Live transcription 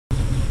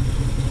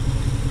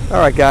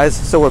Alright guys,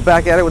 so we're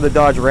back at it with the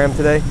Dodge Ram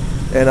today,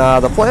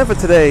 and the plan for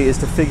today is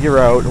to figure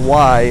out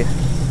why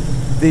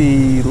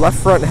the left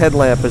front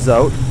headlamp is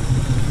out,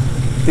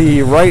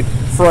 the right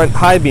front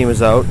high beam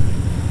is out,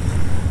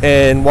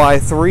 and why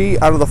 3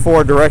 out of the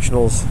 4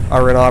 directionals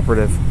are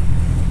inoperative.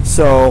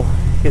 So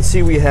you can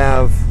see we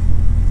have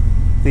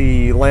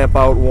the lamp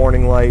out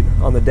warning light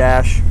on the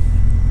dash,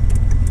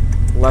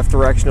 left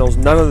directionals,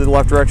 none of the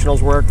left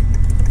directionals work.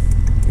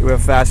 We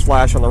have fast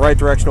flash on the right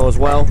directional as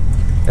well.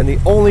 And the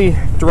only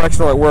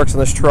directional that works in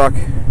this truck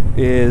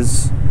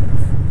is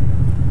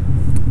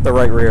the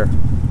right rear.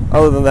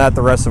 Other than that,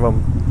 the rest of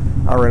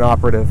them are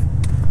inoperative.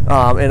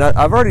 And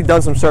I've already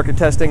done some circuit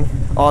testing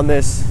on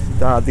this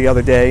the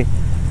other day.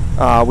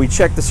 We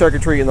checked the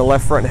circuitry in the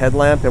left front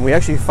headlamp, and we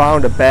actually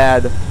found a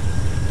bad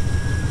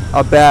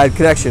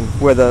connection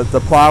where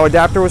the plow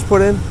adapter was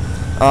put in.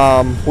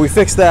 We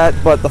fixed that,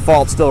 but the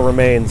fault still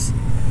remains.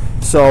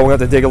 So we have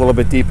to dig a little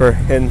bit deeper,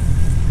 and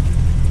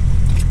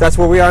that's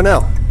where we are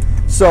now.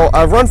 So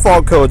I've run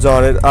fault codes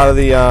on it out of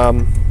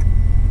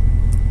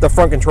the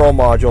front control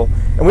module,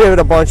 and we have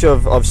a bunch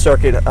of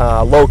circuit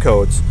low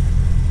codes.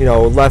 You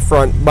know, left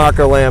front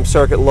marker lamp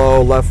circuit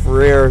low, left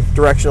rear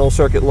directional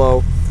circuit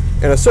low.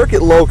 And a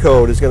circuit low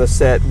code is going to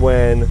set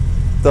when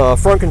the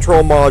front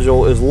control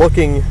module is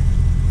looking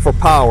for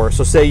power.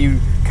 So say you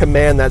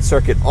command that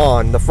circuit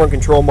on, the front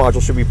control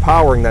module should be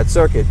powering that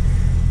circuit.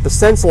 The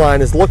sense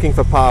line is looking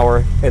for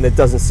power and it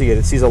doesn't see it.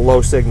 It sees a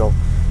low signal.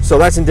 So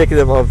that's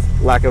indicative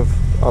of lack of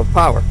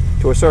power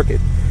to a circuit.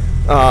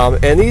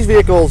 And these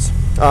vehicles,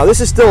 this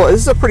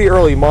is a pretty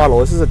early model.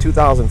 This is a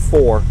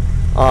 2004.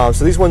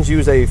 So these ones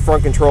use a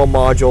front control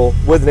module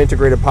with an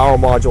integrated power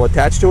module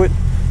attached to it.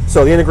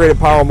 So the integrated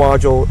power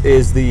module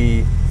is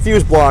the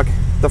fuse block,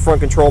 the front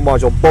control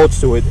module bolts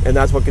to it, and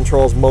that's what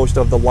controls most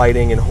of the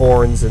lighting and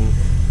horns and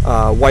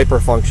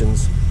wiper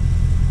functions.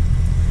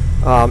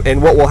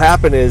 And what will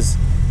happen is,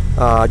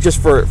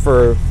 just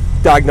for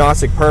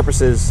diagnostic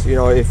purposes, you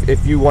know,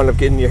 if you wind up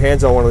getting your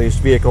hands on one of these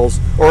vehicles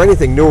or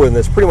anything newer than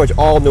this, pretty much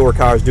all newer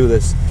cars do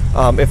this.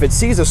 If it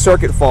sees a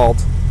circuit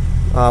fault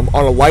on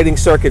a lighting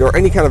circuit or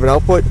any kind of an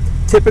output,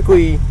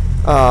 typically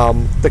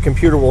the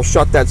computer will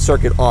shut that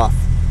circuit off,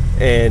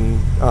 and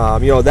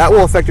you know, that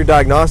will affect your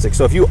diagnostics.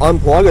 So if you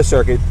unplug a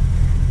circuit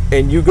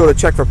and you go to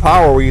check for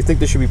power where you think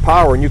there should be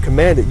power and you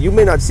command it, you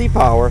may not see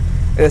power,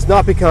 and it's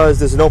not because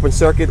there's an open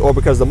circuit or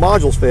because the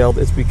module's failed.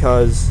 It's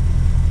because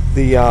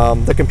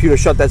the computer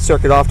shut that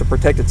circuit off to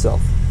protect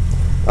itself.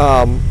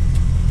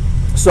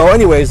 So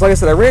anyways, like I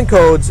said, I ran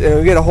codes, and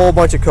we get a whole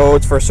bunch of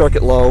codes for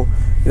circuit low.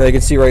 You know, you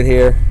can see right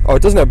here. Oh,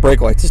 it doesn't have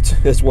brake lights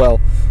as well.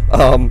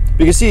 But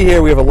you can see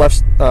here we have a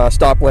left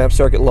stop lamp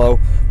circuit low.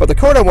 But the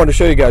code I wanted to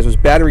show you guys was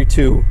battery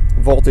 2,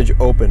 voltage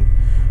open,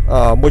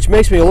 which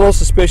makes me a little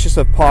suspicious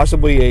of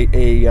possibly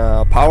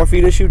a power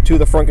feed issue to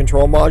the front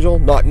control module,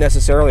 not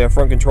necessarily a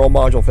front control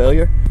module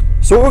failure.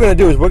 So what we're going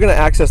to do is we're going to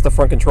access the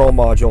front control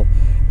module,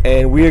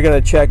 and we are going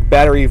to check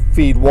battery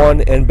feed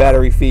 1 and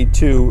battery feed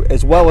 2,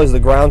 as well as the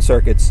ground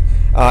circuits,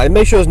 and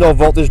make sure there's no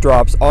voltage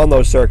drops on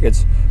those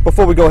circuits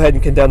before we go ahead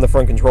and condemn the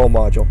front control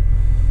module.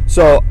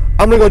 So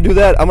I'm going to go do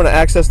that. I'm going to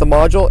access the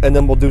module, and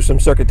then we'll do some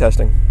circuit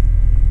testing.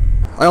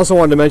 I also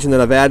wanted to mention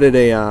that I've added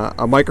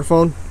a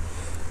microphone,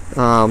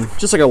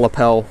 just like a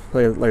lapel,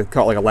 like a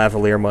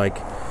lavalier mic.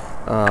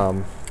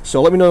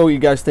 So let me know what you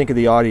guys think of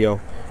the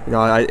audio. You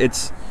know,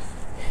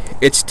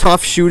 it's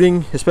tough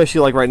shooting,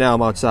 especially like right now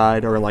I'm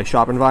outside or in like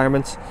shop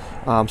environments.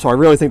 So I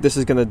really think this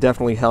is going to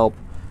definitely help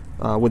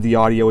with the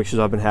audio issues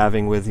I've been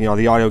having with, you know,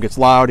 the audio gets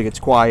loud, it gets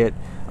quiet.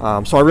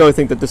 So I really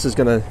think that this is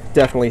going to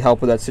definitely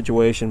help with that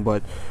situation.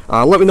 But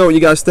let me know what you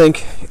guys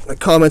think in the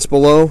comments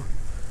below.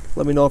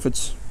 Let me know if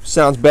it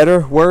sounds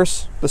better,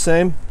 worse, the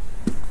same.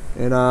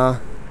 And I'm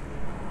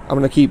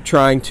going to keep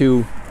trying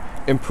to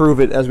improve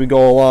it as we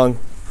go along.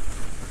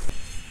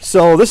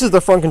 So this is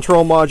the front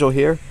control module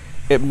here.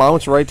 It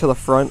mounts right to the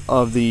front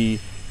of the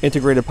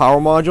integrated power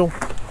module.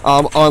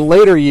 On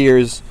later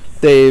years,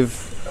 they've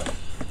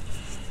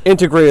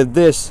integrated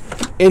this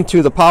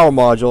into the power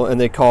module,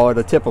 and they call it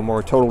a TIPM, or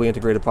a totally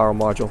integrated power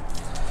module.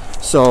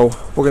 So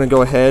we're going to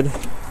go ahead.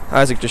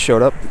 Isaac just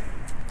showed up.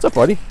 What's up,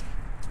 buddy?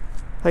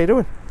 How you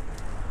doing?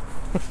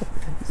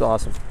 He's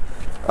awesome.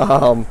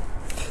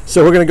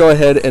 So we're going to go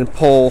ahead and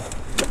pull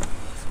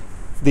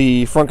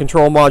the front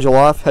control module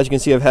off. As you can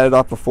see, I've had it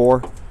off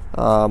before.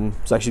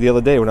 It's actually the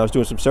other day when I was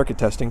doing some circuit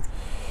testing,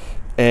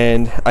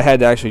 and I had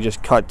to actually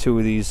just cut 2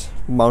 of these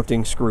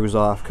mounting screws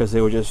off because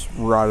they were just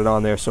rotted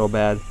on there so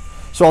bad.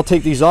 So I'll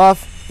take these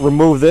off,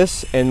 remove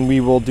this, and we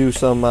will do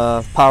some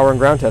power and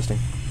ground testing.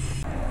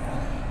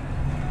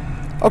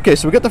 Okay,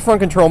 so we got the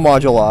front control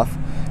module off,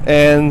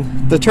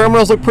 and the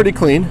terminals look pretty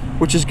clean,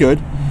 which is good.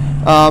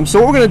 So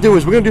what we're going to do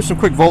is we're going to do some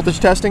quick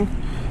voltage testing.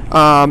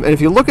 And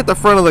if you look at the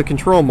front of the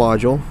control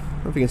module, I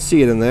don't know if you can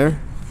see it in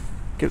there,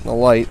 getting the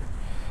light.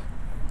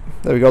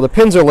 There we go. The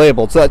pins are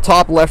labeled. So that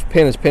top left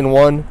pin is pin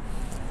 1,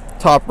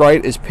 top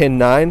right is pin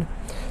 9.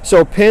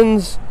 So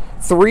pins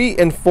 3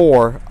 and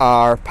 4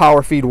 are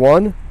power feed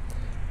 1,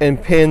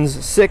 and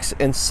pins 6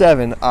 and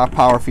 7 are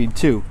power feed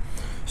 2.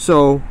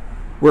 So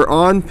we're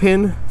on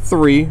pin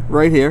 3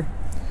 right here,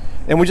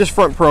 and we just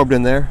front probed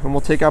in there, and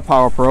we'll take our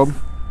power probe,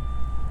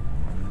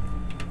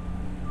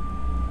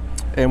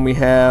 and we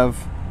have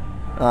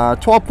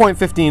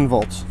 12.15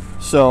 volts.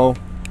 So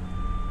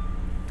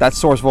that's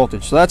source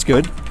voltage, so that's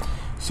good.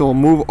 So we'll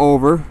move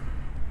over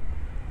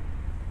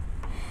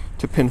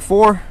to pin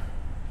 4,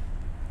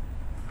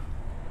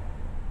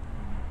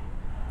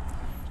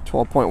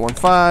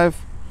 12.15,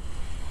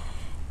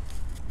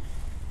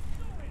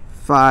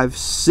 5,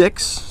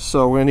 6.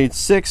 So we're gonna need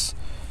 6.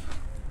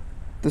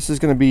 This is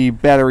gonna be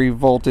battery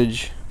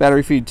voltage,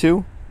 battery feed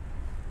 2.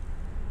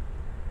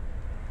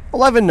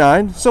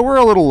 11.9. So we're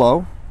a little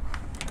low,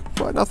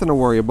 but nothing to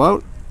worry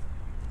about.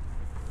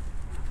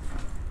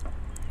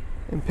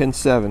 And pin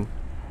 7,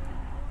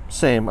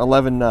 same,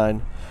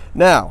 11.9.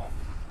 Now,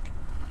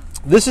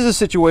 this is a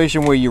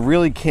situation where you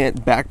really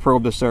can't back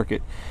probe the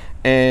circuit,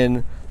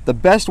 and the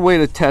best way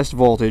to test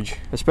voltage,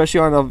 especially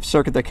on a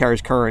circuit that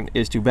carries current,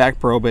 is to back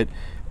probe it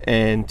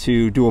and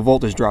to do a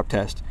voltage drop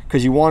test,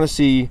 because you want to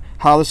see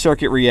how the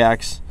circuit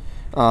reacts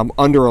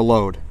under a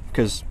load,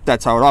 because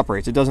that's how it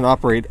operates. It doesn't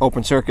operate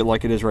open circuit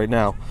like it is right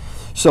now.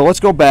 So let's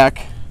go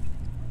back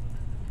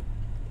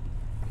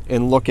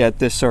and look at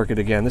this circuit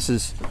again. This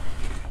is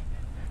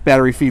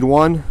battery feed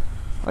 1.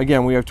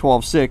 Again, we have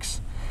 12.6,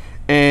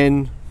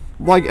 and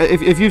like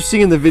if you've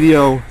seen the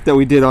video that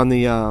we did on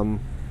the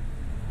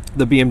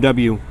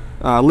BMW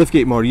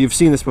liftgate motor, you've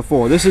seen this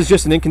before. This is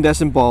just an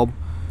incandescent bulb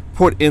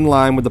put in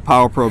line with the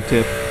power probe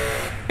tip,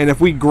 and if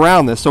we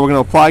ground this, so we're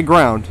going to apply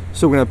ground,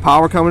 so we're going to have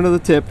power coming to the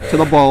tip, to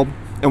the bulb,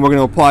 and we're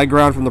going to apply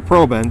ground from the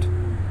probe end,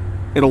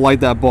 it'll light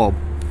that bulb.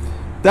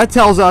 That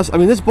tells us, I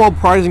mean, this bulb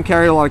probably doesn't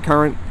carry a lot of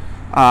current.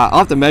 I'll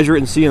have to measure it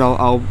and see, and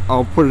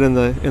I'll put it in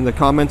the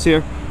comments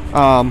here.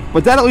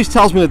 But that at least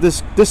tells me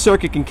that this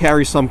circuit can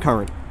carry some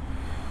current.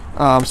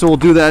 So we'll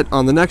do that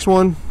on the next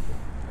one.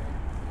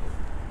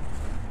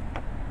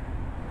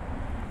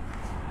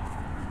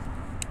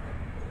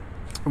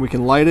 And we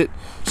can light it.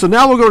 So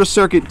now we'll go to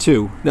circuit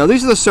 2. Now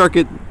this is the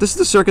circuit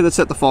that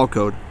set the fault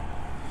code.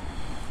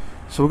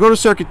 So we'll go to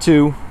circuit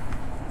 2.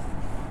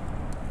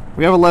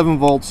 We have 11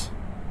 volts,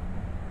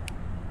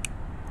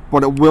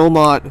 but it will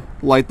not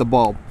light the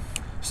bulb.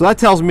 So that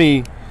tells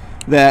me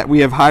that we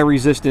have high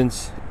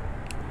resistance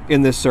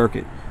in this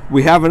circuit.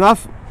 We have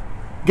enough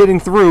getting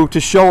through to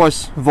show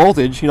us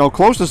voltage. You know,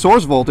 close to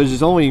source voltage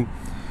is only,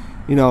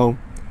 you know,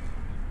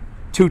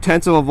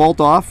 0.2 of a volt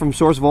off from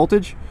source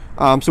voltage.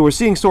 So we're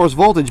seeing source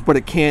voltage, but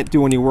it can't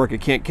do any work. It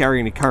can't carry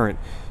any current.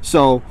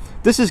 So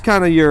this is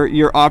kind of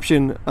your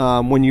option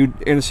when you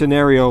in a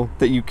scenario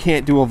that you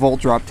can't do a volt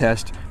drop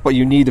test, but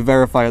you need to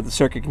verify that the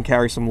circuit can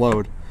carry some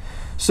load.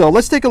 So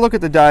let's take a look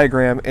at the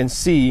diagram and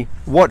see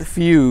what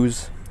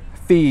fuse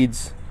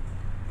feeds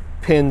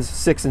pins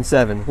 6 and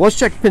 7. Let's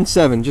check pin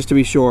 7 just to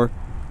be sure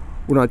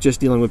we're not just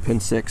dealing with pin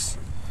 6.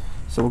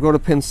 So we'll go to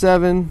pin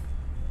 7.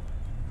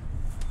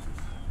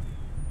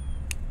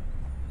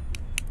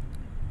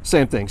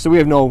 Same thing. So we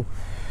have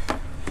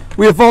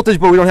voltage,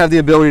 but we don't have the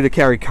ability to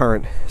carry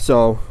current.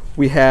 So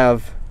we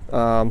have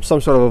some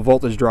sort of a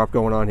voltage drop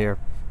going on here.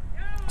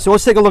 So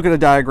let's take a look at the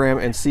diagram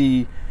and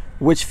see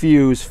which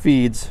fuse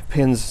feeds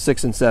pins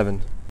 6 and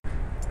 7.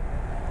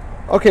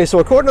 Okay, so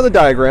according to the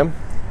diagram,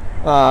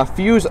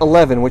 fuse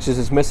 11, which is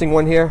this missing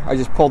one here, I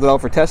just pulled it out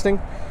for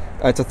testing.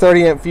 It's a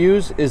 30 amp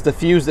fuse, is the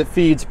fuse that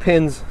feeds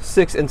pins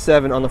 6 and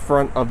 7 on the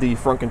front of the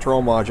front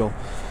control module.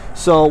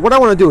 So what I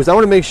want to do is I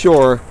want to make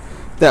sure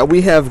that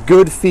we have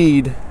good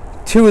feed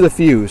to the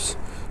fuse.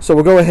 So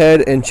we'll go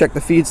ahead and check the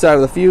feed side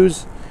of the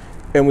fuse,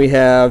 and we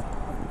have,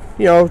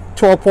 you know,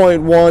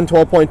 12.1,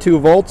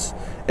 12.2 volts,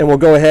 and we'll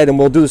go ahead and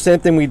we'll do the same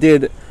thing we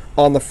did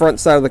on the front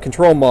side of the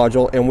control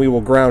module, and we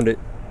will ground it,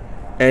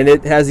 and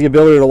it has the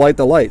ability to light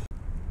the light.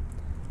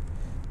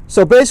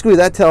 So basically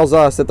that tells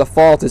us that the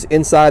fault is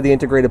inside the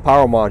integrated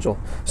power module.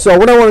 So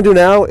what I want to do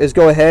now is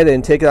go ahead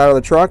and take it out of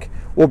the truck.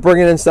 We'll bring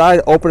it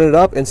inside, open it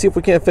up, and see if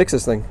we can't fix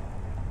this thing.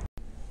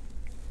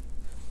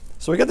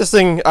 So we got this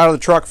thing out of the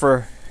truck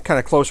for kind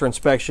of closer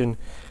inspection,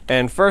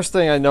 and first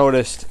thing I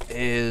noticed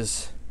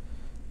is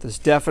there's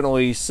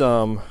definitely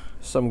some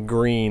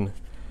green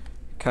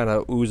kind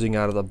of oozing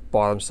out of the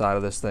bottom side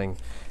of this thing,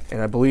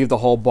 and I believe the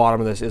whole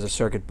bottom of this is a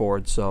circuit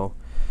board. So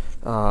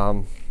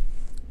not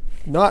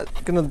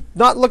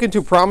looking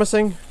too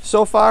promising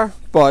so far,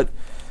 but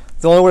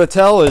the only way to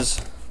tell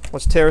is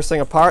let's tear this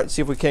thing apart and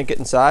see if we can't get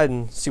inside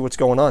and see what's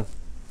going on.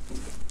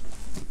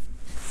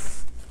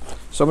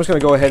 So I'm just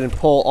going to go ahead and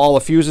pull all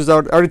the fuses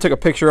out. I already took a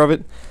picture of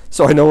it,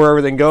 so I know where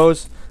everything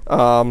goes. So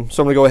I'm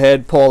going to go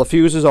ahead, pull all the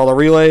fuses, all the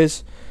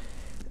relays,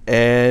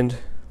 and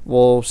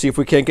we'll see if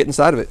we can't get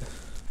inside of it.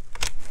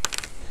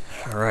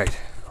 All right,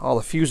 all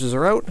the fuses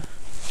are out.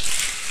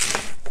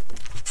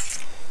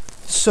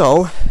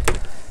 So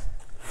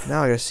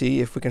now I got to see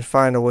if we can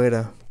find a way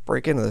to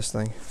break into this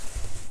thing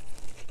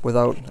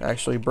without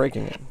actually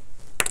breaking it.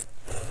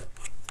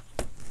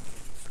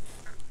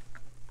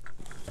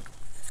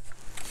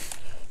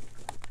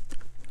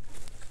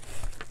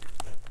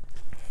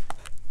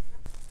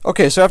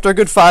 Okay, so after a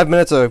good 5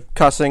 minutes of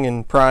cussing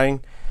and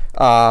prying,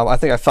 I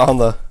think I found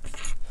the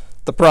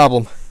the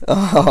problem.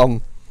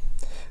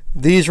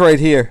 These right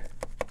here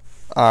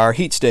are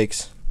heat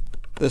stakes.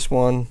 This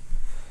one.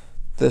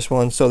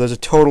 So there's a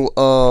total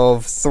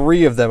of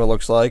 3 of them, it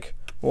looks like.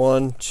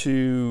 1,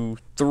 2,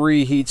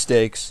 3 heat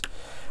stakes,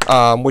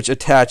 which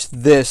attach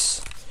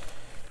this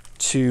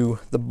to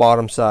the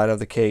bottom side of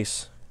the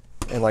case.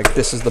 And like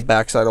this is the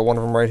back side of one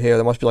of them right here.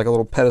 There must be like a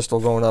little pedestal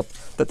going up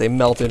that they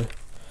melted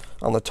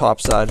on the top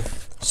side.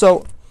 So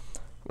I'm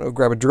gonna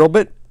grab a drill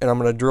bit and I'm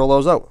gonna drill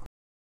those out.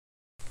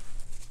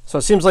 So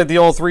it seems like the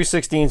old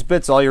 3/16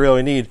 bit's all you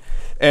really need.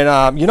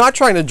 And you're not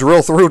trying to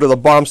drill through to the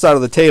bottom side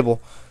of the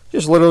table.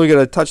 Just literally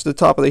gonna touch the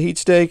top of the heat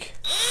stake.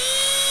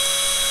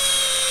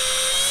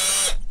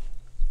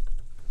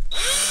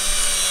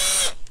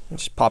 And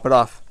just pop it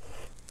off.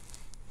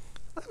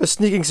 I have a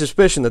sneaking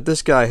suspicion that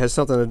this guy has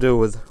something to do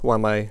with why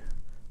my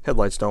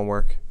headlights don't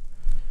work.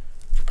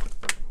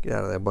 Get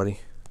out of there,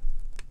 buddy.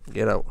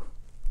 Get out.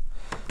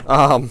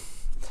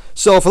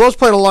 So for those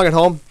playing along at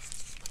home,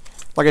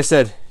 like I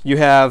said, you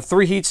have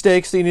 3 heat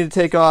stakes that you need to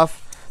take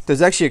off.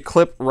 There's actually a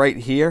clip right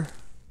here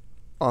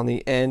on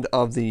the end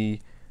of the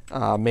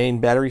main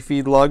battery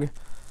feed lug.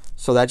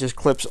 So that just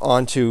clips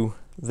onto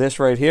this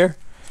right here.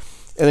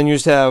 And then you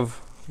just have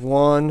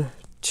 1,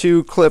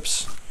 2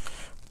 clips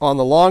on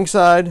the long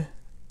side.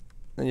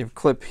 Then you have a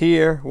clip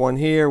here, 1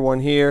 here,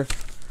 1 here,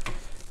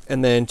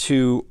 and then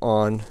 2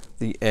 on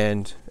the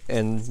end.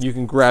 And you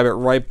can grab it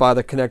right by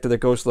the connector that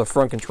goes to the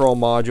front control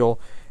module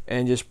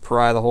and just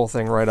pry the whole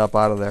thing right up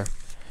out of there.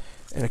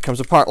 And it comes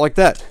apart like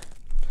that.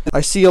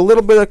 I see a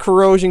little bit of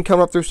corrosion come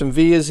up through some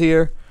vias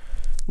here.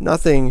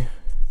 Nothing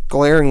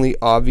glaringly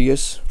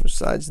obvious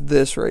besides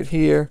this right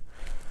here.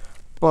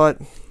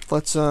 But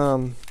let's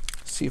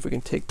see if we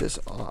can take this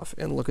off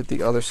and look at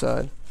the other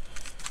side.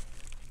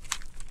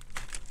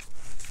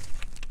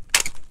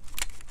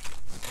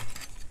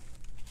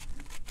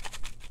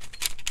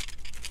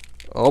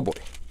 Oh boy.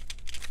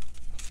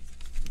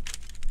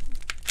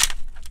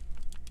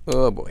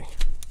 Oh boy.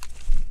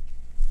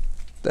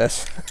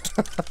 That's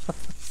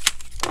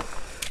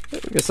we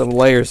got some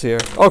layers here.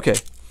 Okay.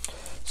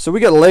 So we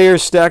got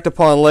layers stacked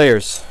upon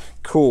layers.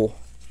 Cool.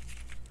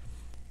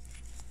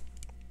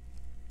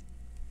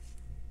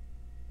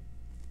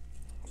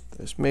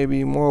 This may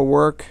be more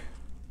work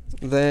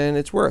than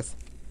it's worth.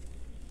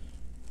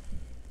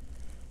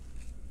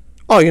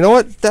 Oh, you know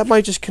what? That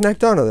might just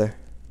connect onto there.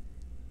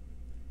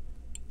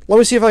 Let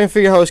me see if I can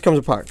figure how this comes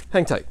apart.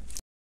 Hang tight.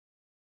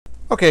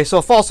 Okay,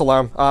 so false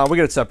alarm. We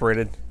got it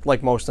separated.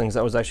 Like most things,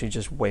 that was actually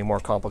just way more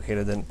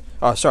complicated than,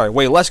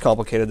 way less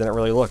complicated than it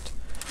really looked.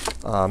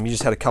 You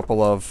just had a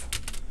couple of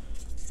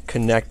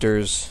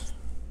connectors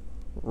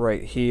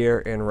right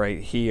here and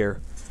right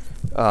here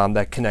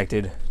that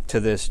connected to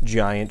this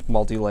giant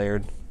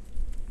multi-layered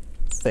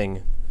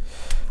thing.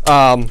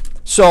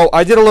 So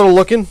I did a little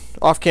looking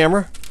off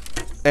camera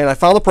and I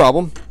found the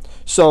problem.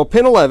 So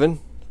pin 11,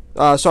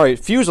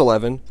 fuse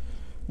 11,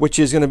 which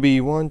is going to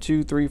be 1,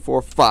 2, 3,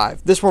 4,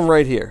 5. This one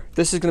right here.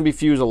 This is going to be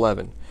fuse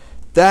 11.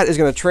 That is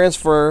going to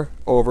transfer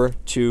over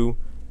to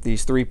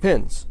these 3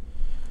 pins.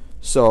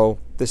 So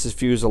this is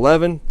fuse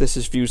 11, this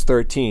is fuse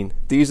 13.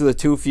 These are the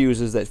 2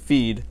 fuses that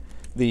feed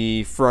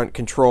the front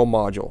control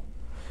module.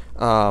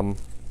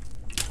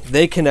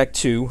 They connect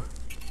to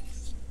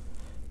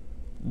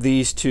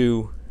these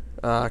 2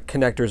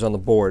 connectors on the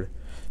board.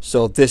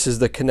 So this is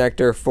the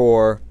connector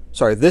for,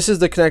 this is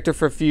the connector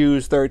for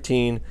fuse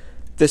 13.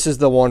 This is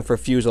the one for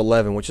fuse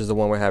 11, which is the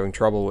one we're having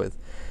trouble with.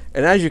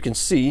 And as you can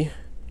see,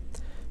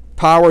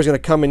 power is going to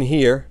come in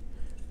here,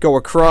 go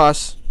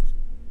across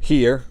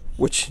here,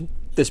 which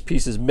this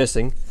piece is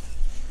missing.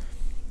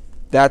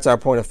 That's our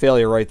point of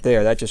failure right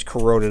there. That just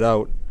corroded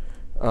out.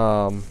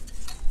 So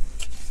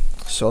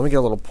let me get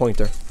a little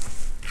pointer.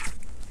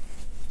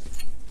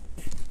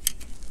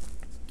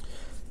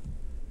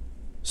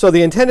 So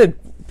the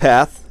intended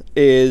path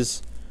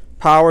is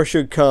power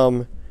should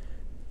come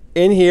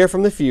in here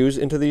from the fuse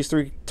into these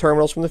 3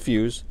 terminals from the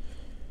fuse,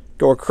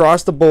 go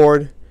across the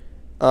board,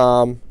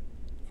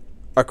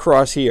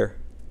 across here,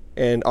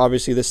 and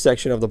obviously this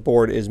section of the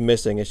board is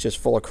missing. It's just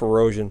full of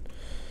corrosion.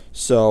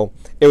 So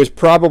it was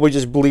probably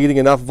just bleeding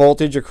enough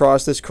voltage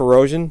across this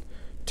corrosion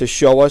to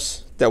show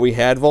us that we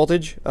had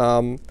voltage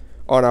on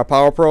our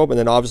power probe, and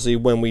then obviously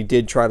when we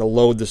did try to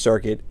load the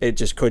circuit, it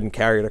just couldn't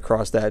carry it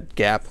across that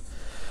gap.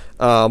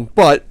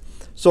 But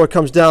so it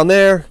comes down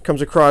there,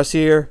 comes across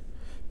here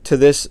to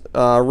this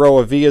row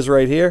of vias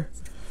right here,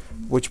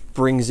 which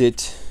brings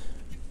it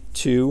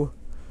to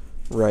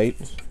right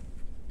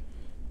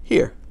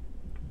here,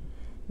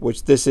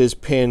 which this is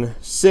pin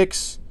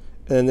 6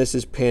 and then this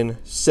is pin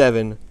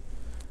 7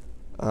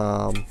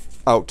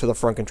 out to the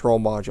front control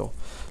module.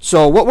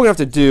 So what we're gonna have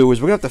to do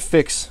is we're gonna have to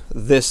fix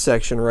this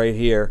section right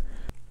here.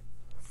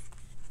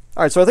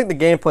 All right, so I think the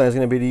game plan is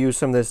gonna be to use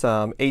some of this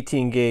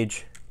 18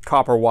 gauge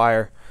copper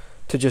wire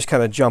to just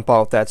kind of jump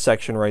out that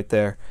section right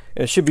there.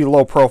 And it should be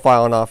low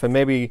profile enough, and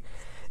maybe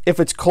if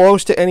it's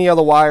close to any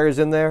other wires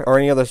in there or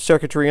any other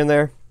circuitry in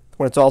there,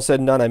 when it's all said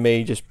and done, I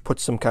may just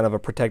put some kind of a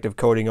protective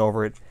coating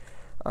over it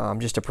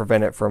just to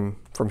prevent it from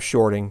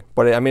shorting.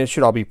 But I mean, it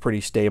should all be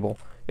pretty stable.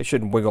 it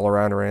shouldn't wiggle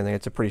around or anything.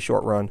 It's a pretty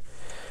short run.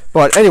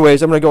 But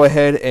anyways, I'm going to go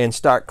ahead and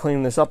start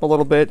cleaning this up a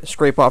little bit,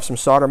 scrape off some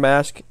solder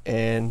mask,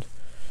 and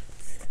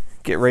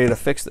get ready to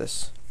fix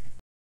this.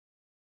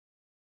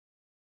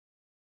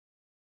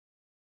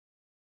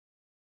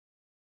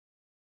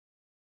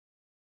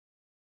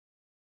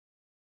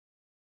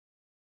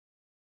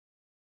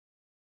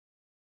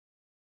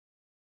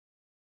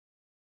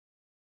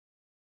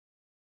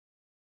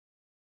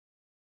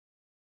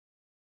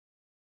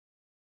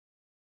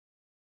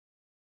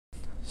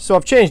 So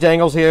I've changed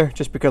angles here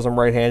just because I'm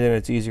right-handed and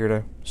it's easier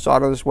to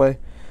solder this way.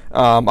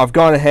 I've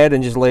gone ahead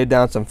and just laid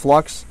down some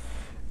flux,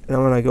 and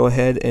I'm going to go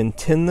ahead and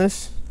tin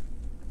this.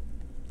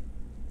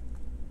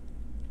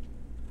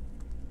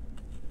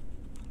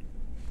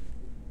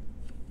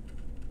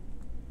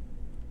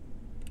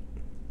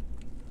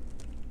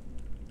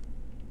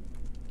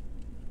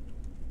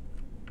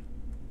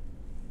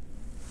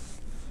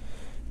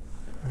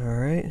 All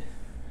right,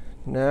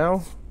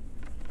 now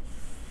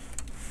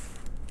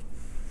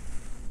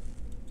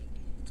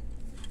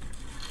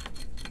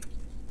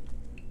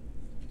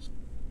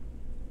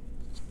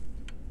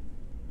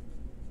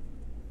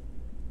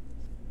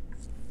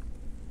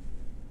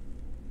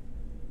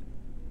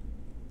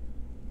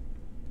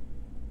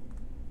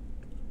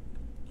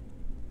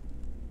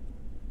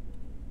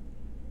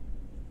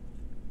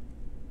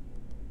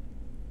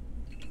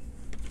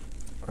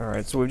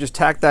Alright, so we've just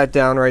tacked that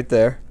down right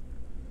there,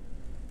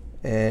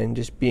 and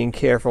just being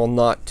careful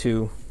not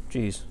to,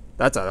 geez,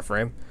 that's out of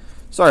frame,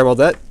 sorry about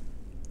that.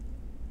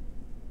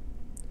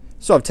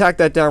 So I've tacked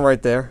that down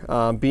right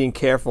there, being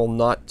careful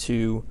not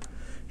to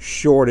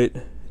short it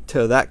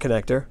to that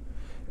connector,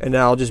 and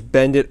now I'll just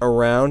bend it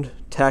around,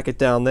 tack it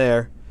down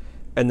there,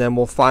 and then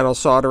we'll final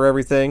solder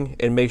everything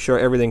and make sure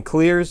everything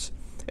clears,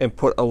 and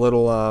put a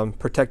little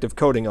protective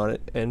coating on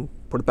it and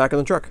put it back in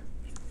the truck.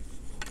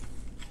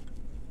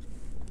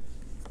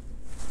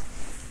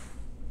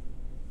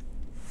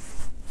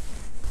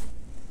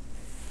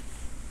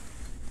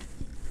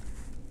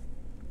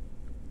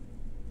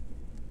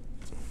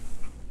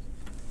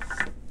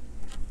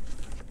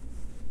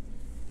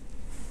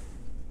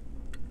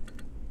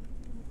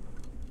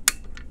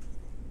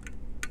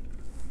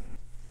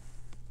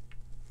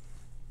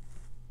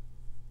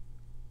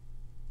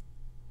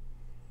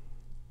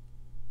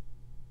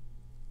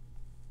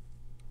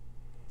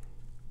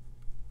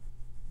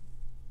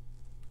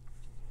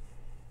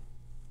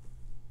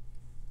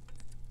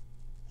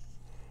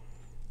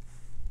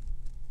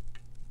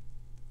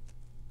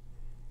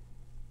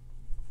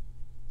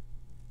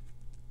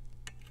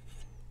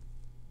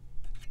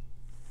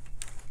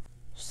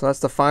 So that's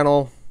the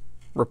final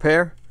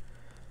repair,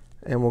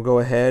 and we'll go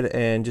ahead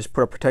and just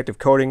put a protective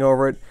coating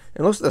over it.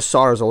 It looks like the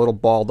solder is a little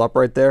balled up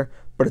right there,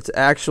 but it's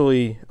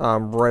actually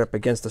right up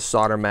against the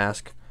solder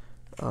mask.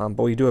 But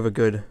we do have a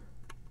good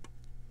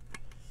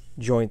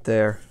joint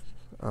there,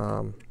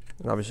 and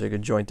obviously a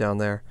good joint down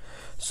there.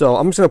 So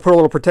I'm just going to put a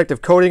little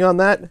protective coating on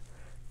that,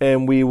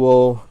 and we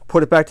will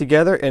put it back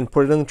together and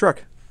put it in the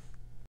truck.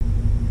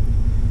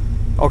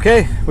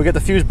 Okay, we got the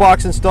fuse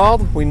box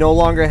installed. We no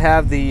longer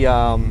have the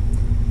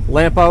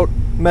lamp out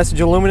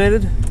message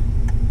illuminated.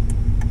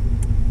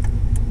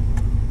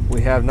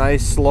 We have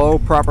nice, slow,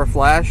 proper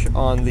flash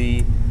on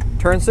the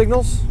turn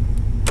signals.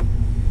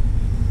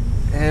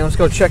 And let's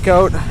go check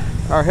out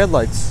our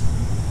headlights.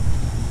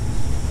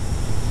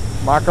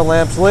 Marker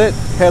lamp's lit,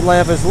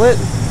 headlamp is lit.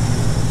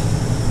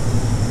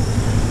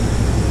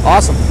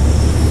 Awesome.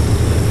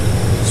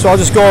 So I'll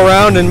just go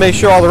around and make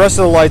sure all the rest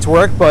of the lights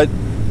work, but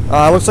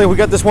looks like we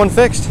got this one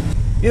fixed.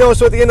 You know,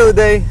 so at the end of the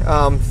day,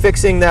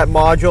 fixing that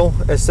module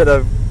instead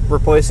of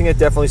replacing it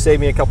definitely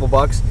saved me a couple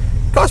bucks.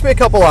 Cost me a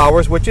couple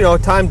hours, which, you know,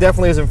 time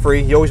definitely isn't free.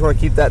 You always want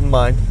to keep that in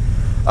mind.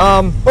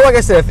 But like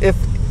I said,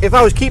 if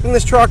I was keeping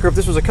this truck, or if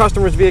this was a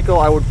customer's vehicle,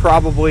 I would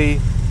probably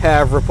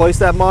have replaced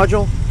that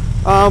module.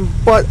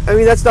 But I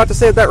mean, that's not to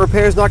say that that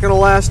repair is not going to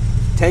last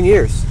 10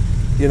 years,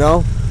 you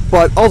know.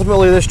 But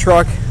ultimately, this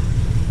truck,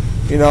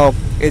 you know,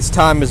 its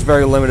time is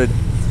very limited.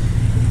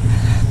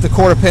 The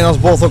quarter panels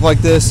both look like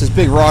this. There's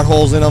big rod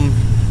holes in them.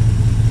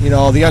 You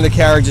know, the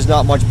undercarriage is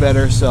not much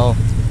better, so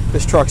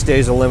this truck's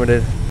days are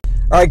limited.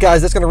 All right,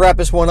 guys, that's going to wrap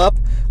this one up.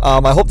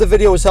 I hope the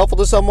video was helpful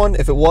to someone.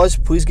 If it was,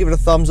 please give it a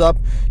thumbs up.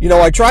 You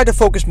know, I tried to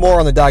focus more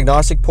on the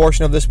diagnostic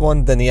portion of this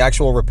one than the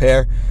actual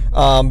repair,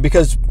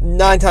 because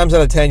 9 times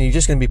out of 10, you're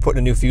just going to be putting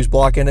a new fuse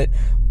block in it.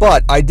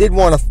 But I did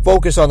want to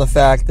focus on the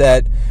fact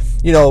that,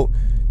 you know,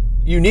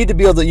 you need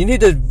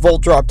to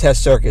volt drop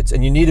test circuits,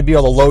 and you need to be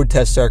able to load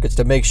test circuits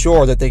to make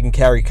sure that they can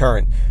carry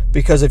current.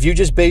 Because if you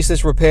just base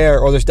this repair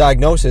or this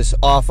diagnosis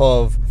off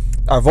of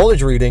our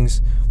voltage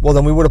readings, well,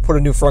 then we would have put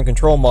a new front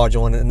control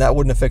module in it, and that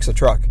wouldn't have fixed the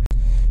truck.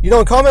 You know,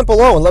 and comment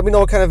below and let me know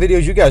what kind of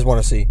videos you guys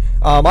want to see.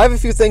 I have a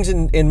few things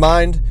in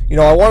mind. You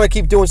know, I want to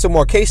keep doing some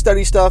more case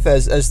study stuff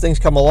as things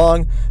come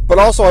along, but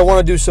also I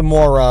want to do some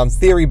more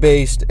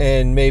theory-based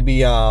and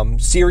maybe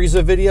series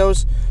of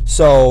videos.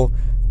 So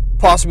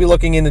possibly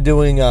looking into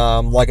doing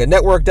like a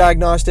network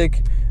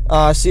diagnostic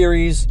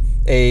series,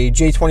 a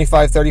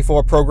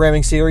J2534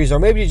 programming series, or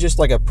maybe just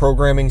like a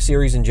programming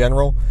series in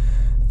general.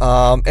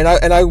 And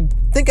I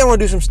think I want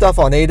to do some stuff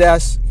on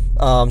ADAS,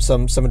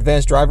 some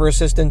advanced driver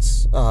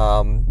assistance,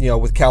 you know,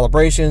 with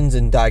calibrations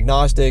and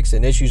diagnostics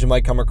and issues you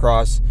might come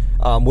across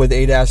with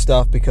ADAS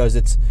stuff, because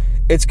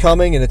it's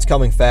coming, and it's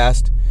coming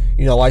fast.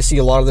 You know, I see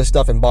a lot of this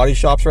stuff in body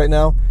shops right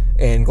now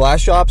and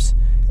glass shops,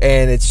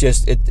 and it's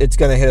just it's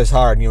going to hit us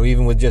hard. You know,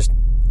 even with just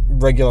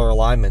regular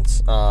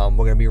alignments, we're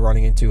going to be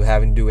running into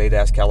having to do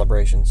ADAS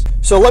calibrations.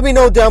 So let me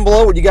know down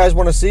below what you guys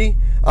want to see.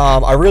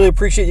 I really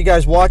appreciate you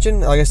guys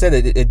watching. Like I said,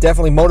 it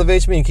definitely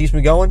motivates me and keeps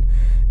me going.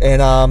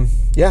 And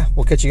yeah,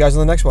 we'll catch you guys on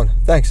the next one.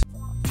 Thanks.